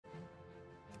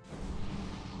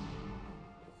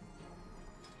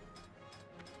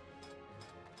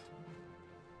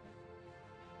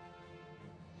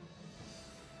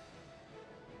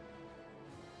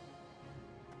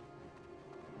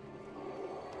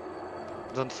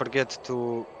Don't forget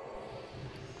to...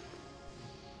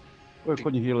 Ko je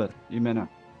kod njih healer? Imena?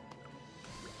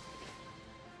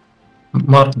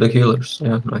 Mark the healers,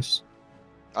 yeah, nice.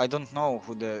 I don't know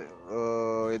who the...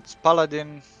 it's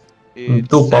Paladin, it's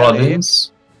Two Sally.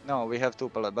 paladins. No, we have two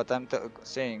paladins, but I'm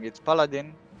saying it's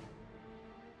Paladin.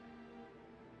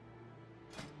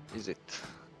 Is it?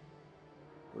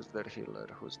 Who's their healer?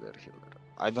 Who's their healer?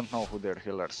 I don't know who their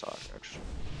healers are, actually,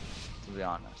 to be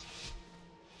honest.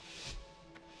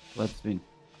 Let's win.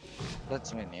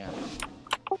 Let's win, yeah.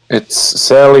 It's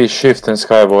Sally, Shift, and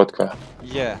Sky Vodka.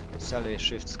 Yeah, Sally,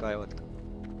 Shift, Skyward.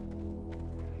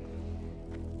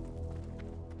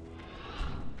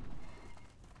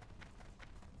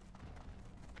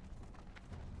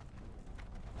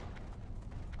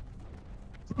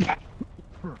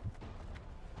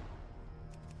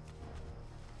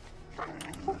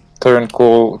 Turn,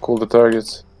 call the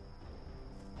targets.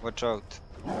 Watch out.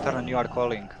 Turn, you are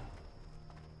calling.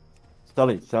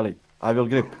 Sally. I will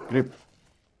grip.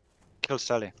 Kill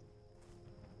Sally.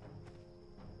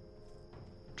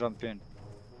 Jump in.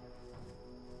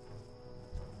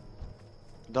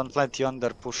 Don't let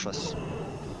yonder push us.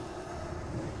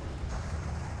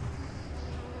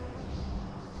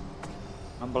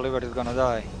 Unbeliever is gonna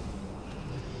die.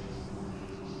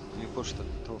 You pushed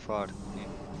it too far in.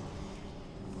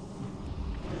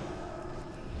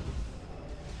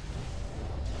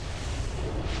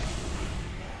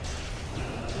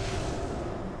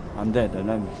 I'm dead and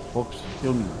I'm... Fox,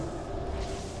 kill me.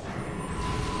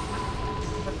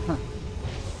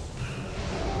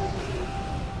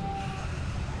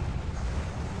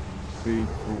 Three,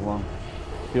 two, one.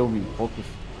 Kill me, focus.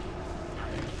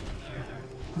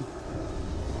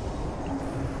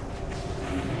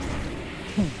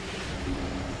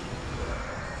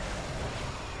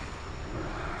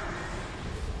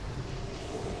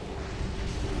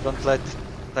 Don't let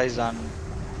Taizan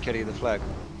carry the flag.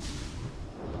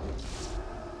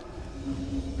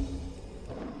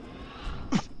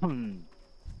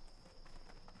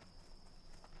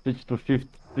 Switch to shift.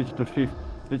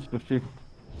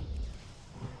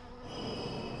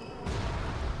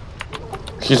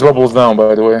 He's wobbles down,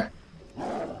 by the way.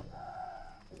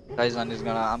 Taizan is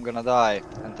gonna... I'm gonna die,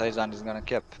 and Taizan is gonna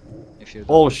cap. If you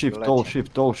All don't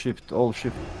shift.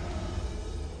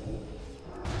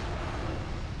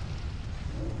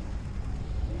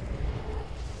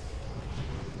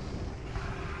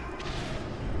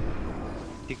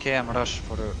 TKM rush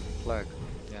for a flag.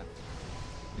 Yeah.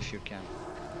 If you can.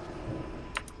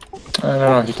 I don't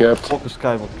know if he kept. Focus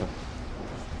Sky Vodka.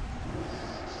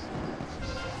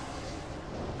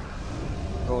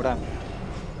 Go ramp.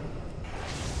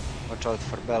 Watch out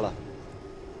for Bella.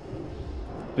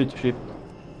 Switch shift.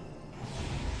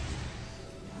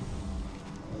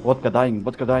 Vodka dying.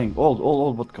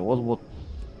 All vodka.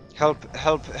 Help!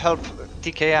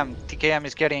 TKM! TKM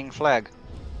is carrying flag.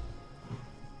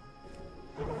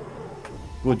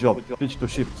 Good job. Switch to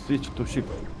shift.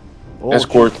 All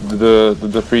Escort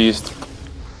the priest.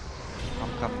 I'm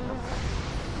coming.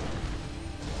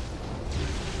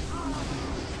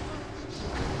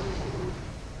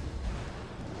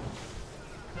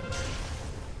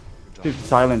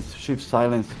 Shift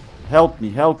silence. Help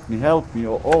me.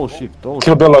 All shift.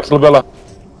 Kill Bella.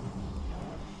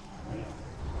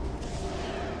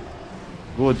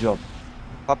 Good job.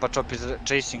 Papa Chop is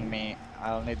chasing me.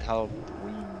 I'll need help.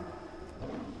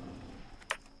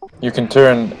 You can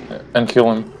turn and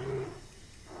kill him.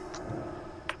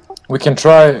 We can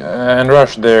try and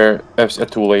rush there. It's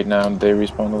too late now. They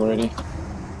respawned already.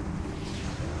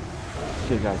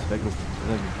 Okay, guys, back up.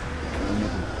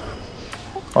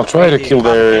 I'll try to kill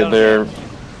their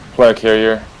flag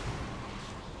carrier.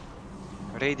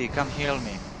 Rady, come heal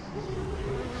me.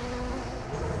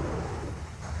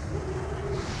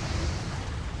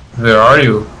 Where are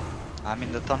you? I'm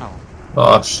in the tunnel.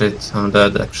 Oh shit, I'm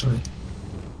dead actually.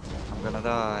 I'm gonna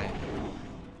die.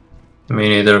 Me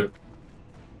neither.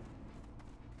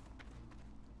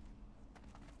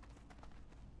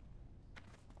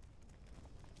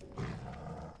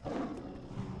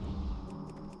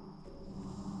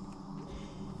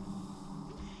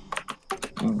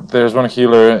 There's one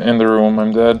healer in the room.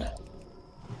 I'm dead.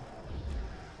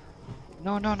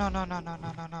 No.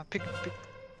 Pick.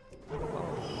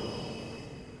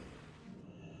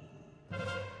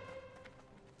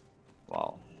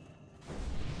 Wow.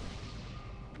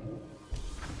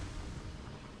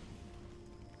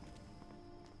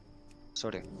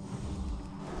 Sorry.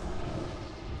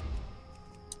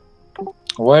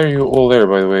 Why are you all there,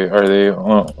 by the way? Are they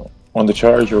on the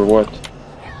charge or what?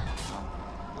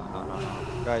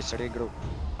 No. Guys, regroup.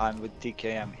 I'm with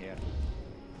TKM here.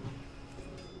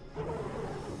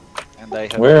 And and I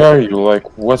have. Where are you?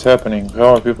 Like, what's happening?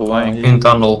 How are people lying? In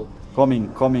tunnel.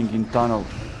 Coming in tunnel.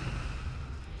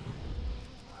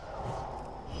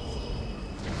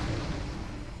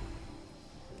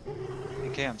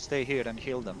 Okay, stay here and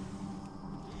heal them.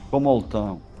 Come all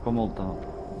down. Come all down.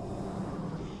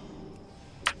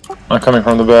 I'm coming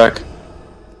from the back.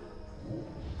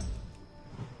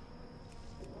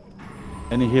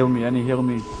 Any heal me, any heal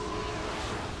me.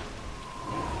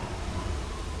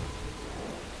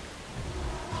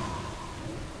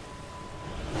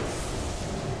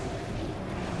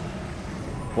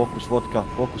 Focus vodka,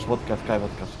 sky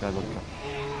vodka.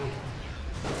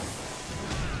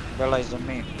 Bella is on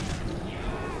me.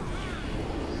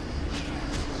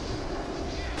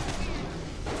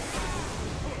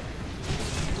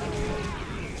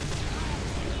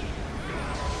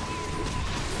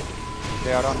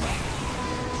 They are on me.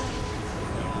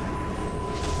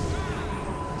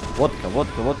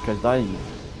 Vodka is dying.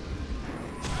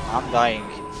 I'm dying.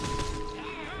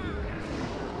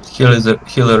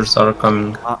 Healers are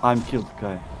coming. I'm killed,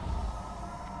 guy.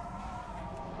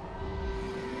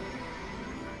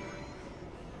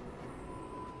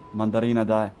 Mandarina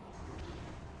die.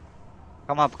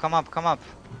 Come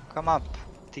up.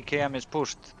 TKM is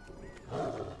pushed.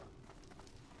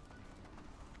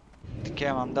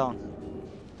 TKM, I'm down.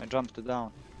 I jumped to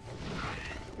down.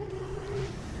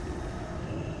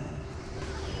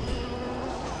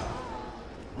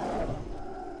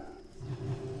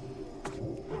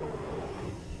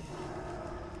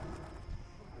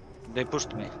 They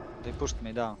pushed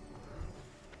me down.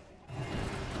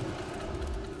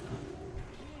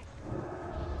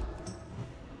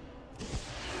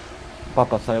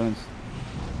 Papa, silence.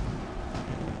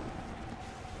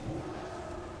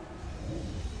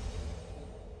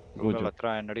 Good We'll job.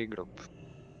 try and regroup.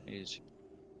 Easy.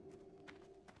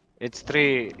 It's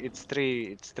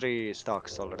three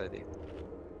stocks already.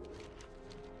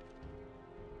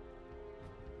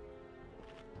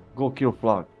 Go kill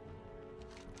flag.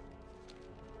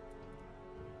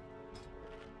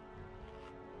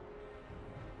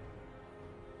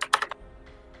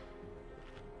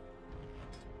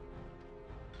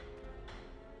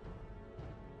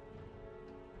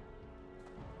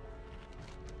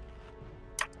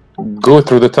 Go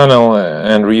through the tunnel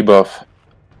and rebuff.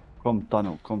 Come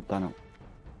tunnel.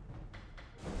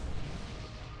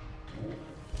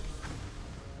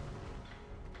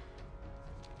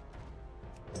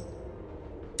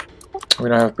 We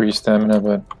don't have pre-stamina,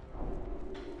 but...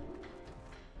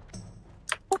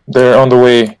 They're on the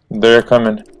way. They're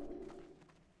coming.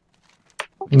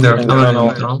 They're In the coming in tunnel.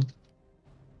 the tunnel.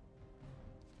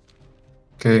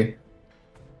 Okay.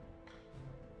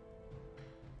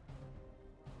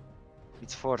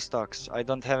 It's 4 stocks. I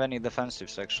don't have any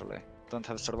defensives actually. Don't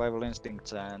have survival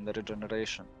instincts and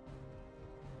regeneration.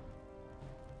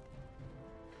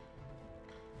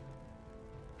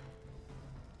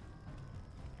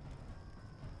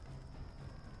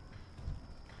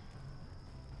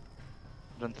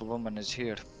 Gentlewoman is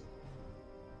here.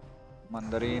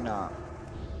 Mandarina.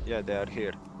 Yeah, they are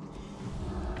here.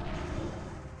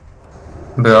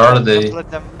 Where are they? Don't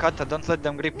let them, Kata, don't let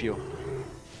them grip you.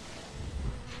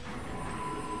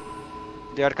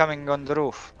 They are coming on the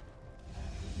roof.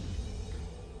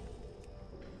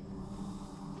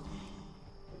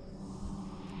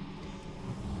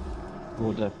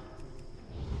 Go there.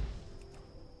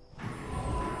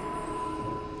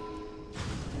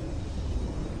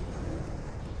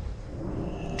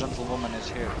 Gentlewoman is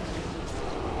here.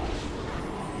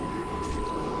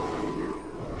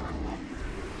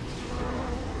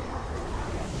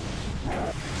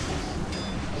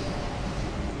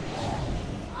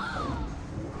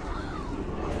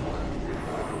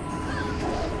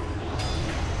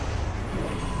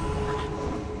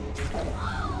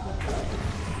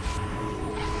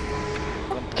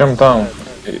 Jump down.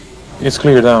 It's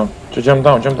clear down. Just jump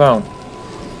down.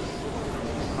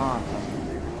 Ah.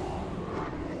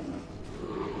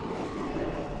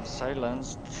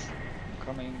 Silenced. I'm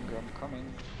coming.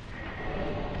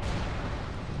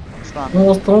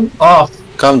 I'm stunned. Ah,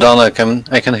 Calm down, I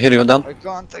can hear you down. I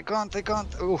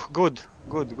can't. Oh, good.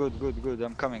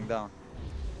 I'm coming down.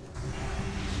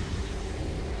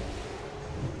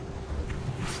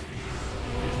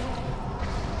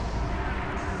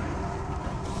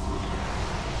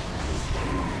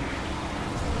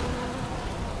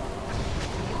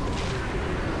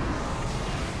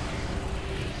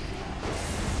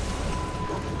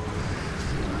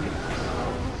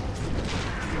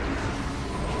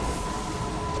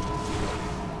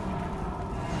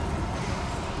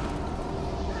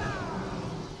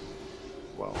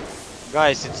 Wow.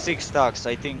 Guys, it's 6 stacks.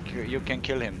 I think you can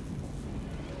kill him.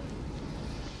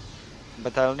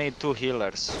 But I'll need 2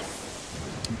 healers.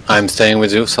 I'm staying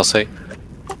with you, Sasei.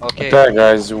 Okay. Attack,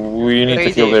 guys. We need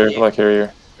to kill their black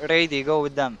area. Rady, go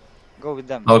with them. Go with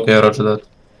them. Okay, roger that.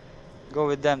 Go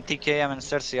with them. TKM and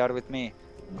Cersei are with me.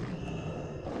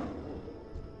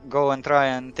 Go and try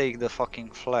and take the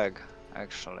fucking flag,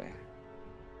 actually.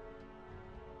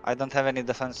 I don't have any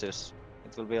defenses.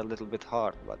 It will be a little bit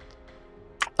hard, but...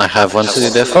 I have one to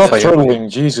the death Stop for you. trolling,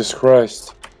 Jesus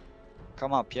Christ.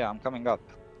 Come up, yeah, I'm coming up.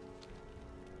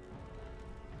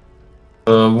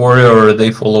 Warrior,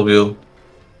 they follow you.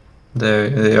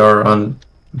 They are on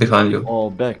behind you. Oh,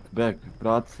 back, brate,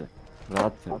 back.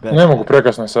 Ne mogu,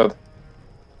 prekasno je sad.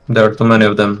 There are too many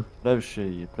of them. Previše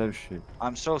je.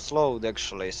 I'm so slowed,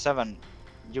 actually. 7.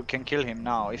 You can kill him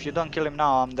now. If you don't kill him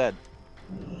now, I'm dead.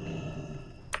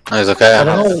 It's okay, I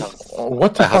don't know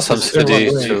what the I have fuck some is everyone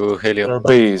CD doing to heal in you. their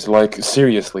base, like,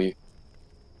 seriously.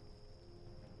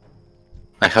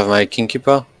 I have my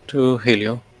Kingkeeper to heal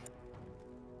you.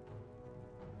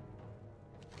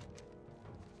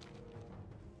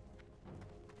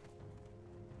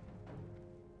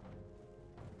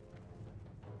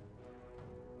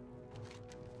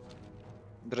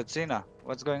 Dracina,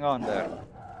 what's going on there?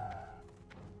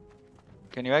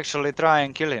 Can you actually try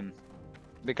and kill him?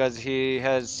 Because he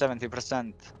has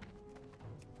 70%.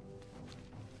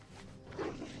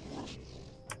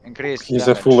 Increase He's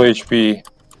damage. at full HP.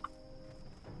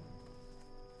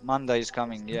 Manda is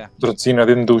coming, yeah. Dracina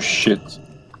didn't do shit.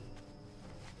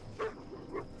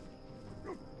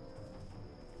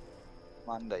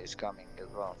 Manda is coming as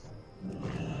well.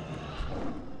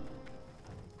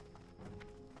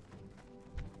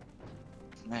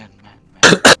 Man.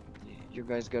 You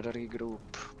guys gotta regroup.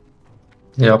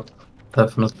 Yep,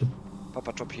 definitely.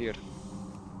 Papa chop here.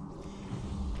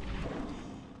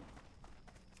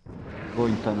 Go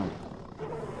in tunnel.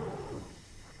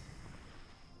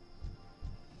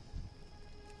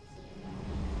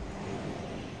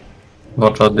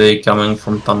 What are they coming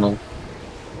from tunnel?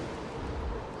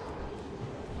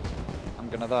 I'm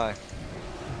gonna die.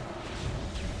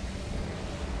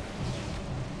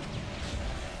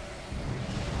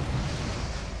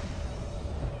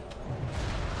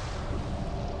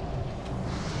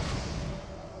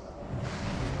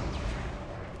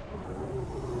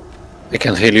 I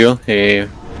can heal you, he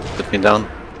put me down.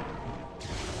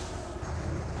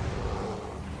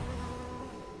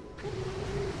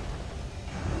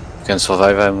 You can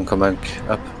survive, I'm coming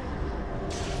up.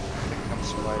 I'm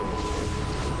surviving.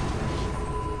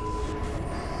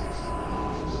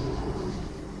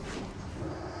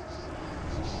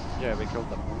 Yeah, we killed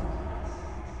them.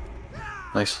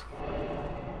 Nice.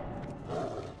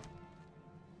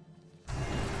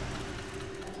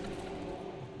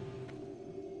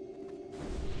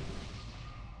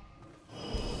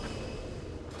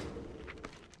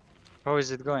 How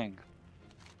is it going?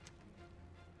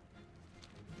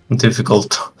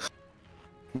 Difficult.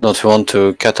 Don't you want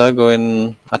to Kata go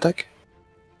in attack?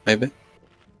 Maybe?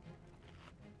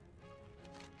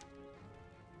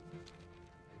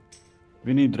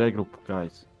 We need regroup,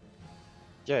 guys.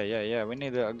 Yeah, we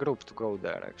need a group to go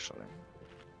there, actually.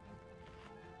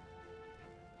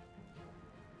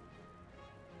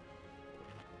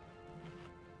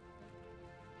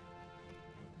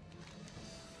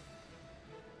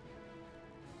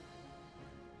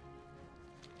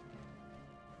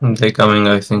 They coming,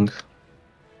 I think.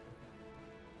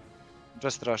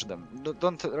 Just rush them.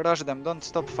 Don't rush them, don't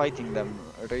stop fighting them.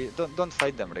 Don't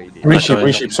fight them, Rady.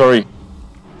 Reship, sorry.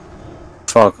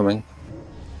 Far coming.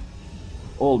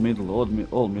 All middle.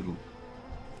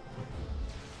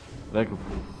 Regroup.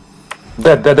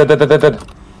 Dead.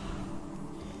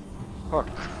 Fuck.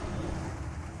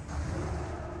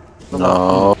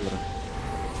 No.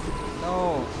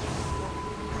 No.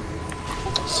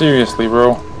 Seriously,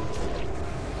 bro.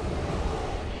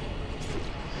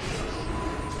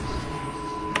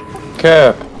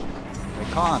 Cap, I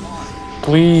can't.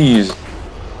 please.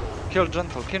 Kill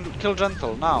Gentle, kill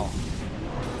Gentle, now.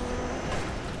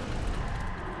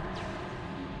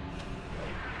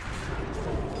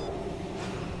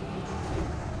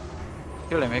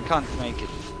 Kill him, he can't make it.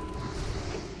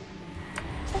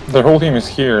 The whole team is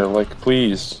here, like,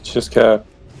 please, just Cap.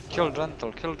 Kill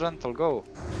Gentle, go.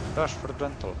 Rush for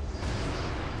Gentle.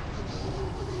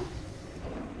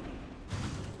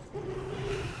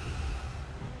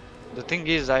 The thing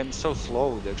is, I'm so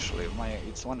slowed actually.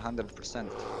 It's 100%.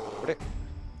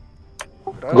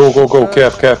 Go,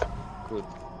 Cap. Good.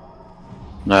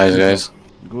 Nice, guys.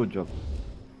 Good job.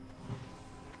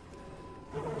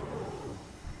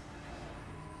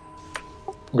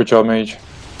 Good job, Mage.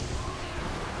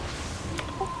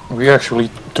 We actually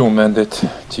two-manned it.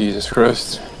 Jesus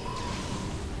Christ.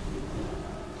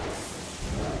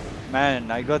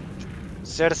 Man, I got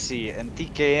Cersei and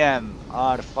TKM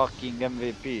are fucking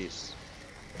MVPs.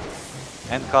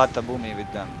 And Kata Boomy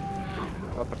with them.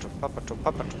 Papa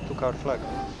Chop took our flag.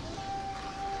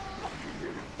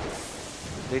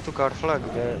 They took our flag.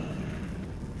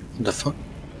 The fuck?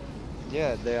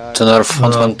 Yeah, they are. Tunnel,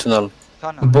 front one tunnel.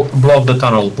 Tunnel. Block the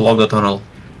tunnel, block the tunnel.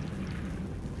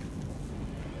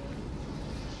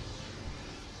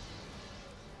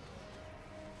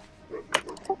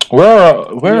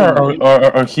 Where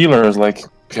are our healers? Like,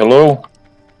 hello?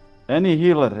 Any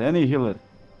healer, any healer.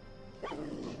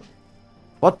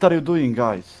 What are you doing,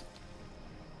 guys?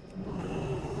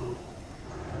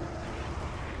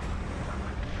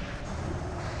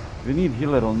 We need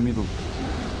healer on middle.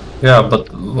 Yeah,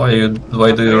 but why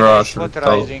do you rush?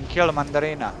 Waterizing, kill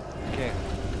Mandarina. Okay.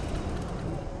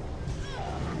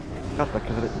 Kata,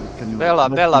 can you...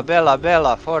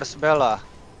 Bella, force Bella.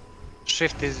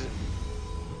 Shift is...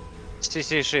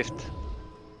 CC shift.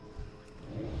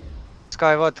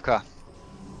 Sky Vodka,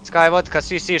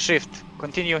 CC shift.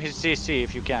 Continue his CC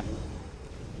if you can.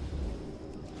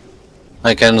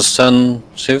 I can stun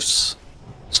shifts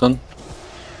soon.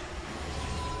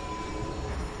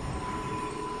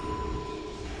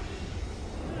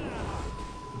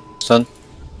 Stun.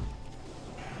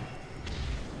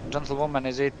 Gentlewoman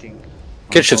is eating.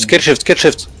 Kill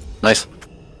shift. Nice.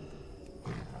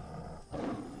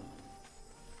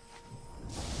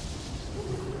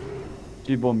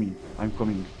 Keep on me. I'm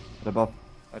coming. Rebuff.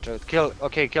 Watch out.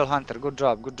 Kill Hunter. Good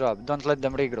job. Don't let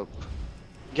them regroup.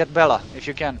 Get Bella if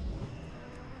you can.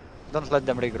 Don't let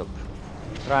them regroup.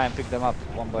 Try and pick them up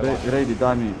one by one. Ready,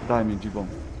 die me, G-bomb.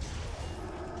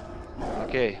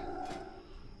 Okay.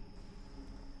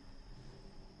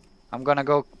 I'm gonna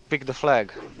go pick the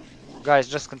flag. Guys,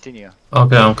 just continue.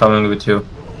 Okay, I'm coming with you.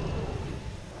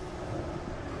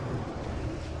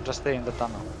 Just stay in the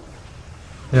tunnel.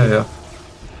 Yeah.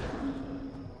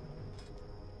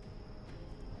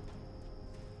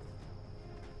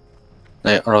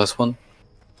 Hey, Rose one.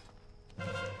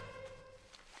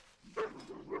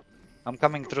 I'm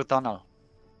coming through tunnel.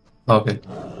 Okay.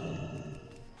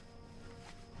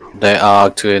 They are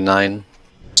actually 9.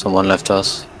 Someone left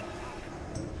us.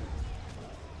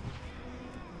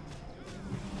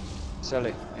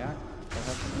 Sally, yeah?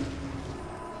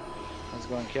 Let's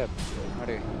go and cap.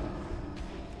 Hurry.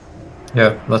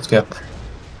 Yeah, let's cap.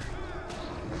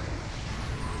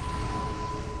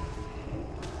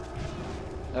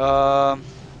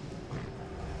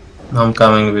 I'm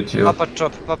coming with you. Papa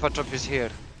Chop is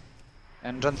here.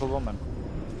 And Gentlewoman.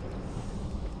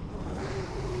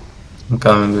 I'm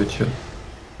coming with you.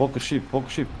 Focus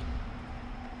shift.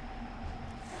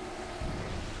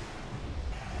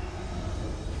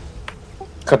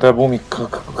 Katabumi,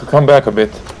 come back a bit.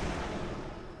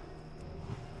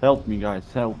 Help me, guys,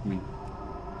 help me.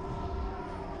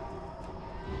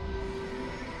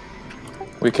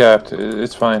 We capped,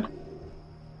 it's fine.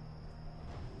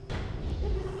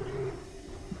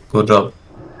 Good job.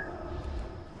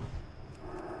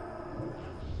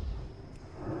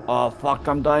 Oh fuck,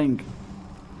 I'm dying.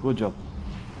 Good job.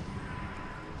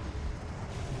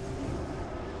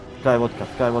 Sky vodka,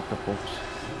 folks.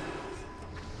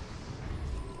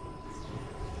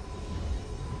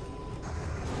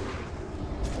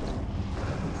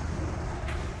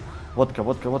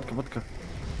 Vodka.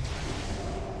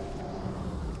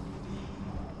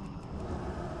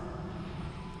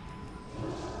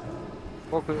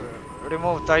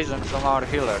 Remove Tyson from our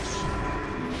healers.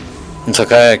 It's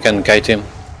okay, I can kite him.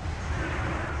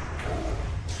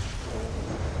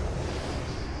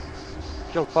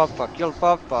 Kill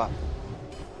Papa.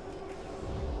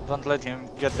 Don't let him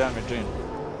get damage in.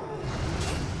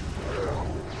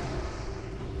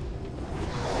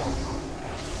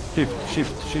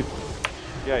 Shift.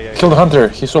 Yeah. Kill the hunter,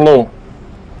 he's so low.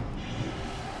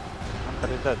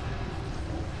 Hunter is dead.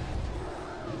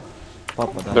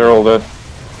 Papa, They're all dead.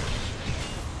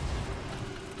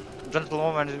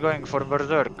 Gentlewoman is going for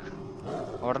Berserk.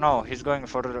 Or no, he's going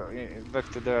for back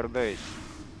to their base.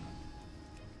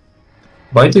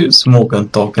 Why do you smoke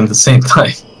and talk at the same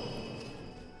time?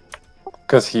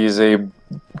 Because he's a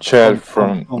Chad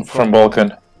from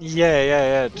Balkan.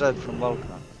 Yeah, Chad from Balkan.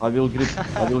 I will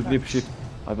grip shift.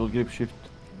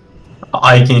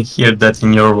 I can hear that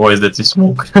in your voice that you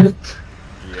smoke. Yeah.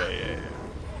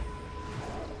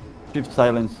 Shift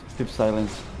silence.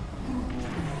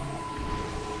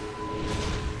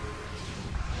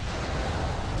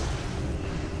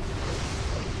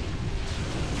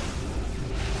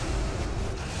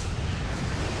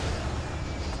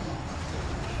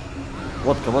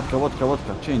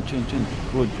 Vodka. Change.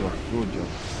 Good job.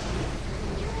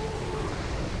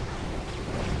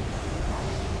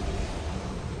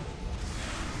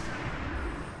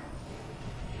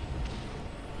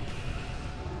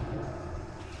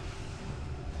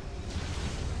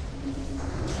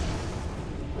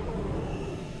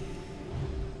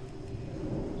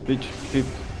 Bitch,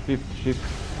 shift.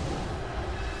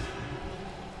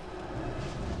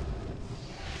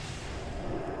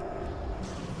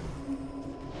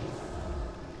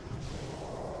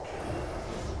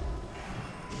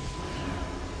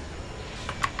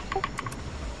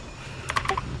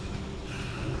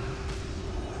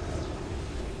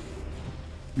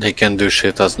 They can do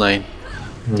shit as 9.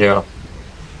 Yeah.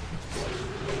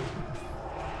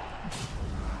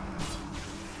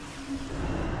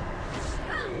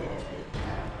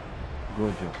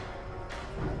 Good job.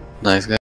 Nice guy.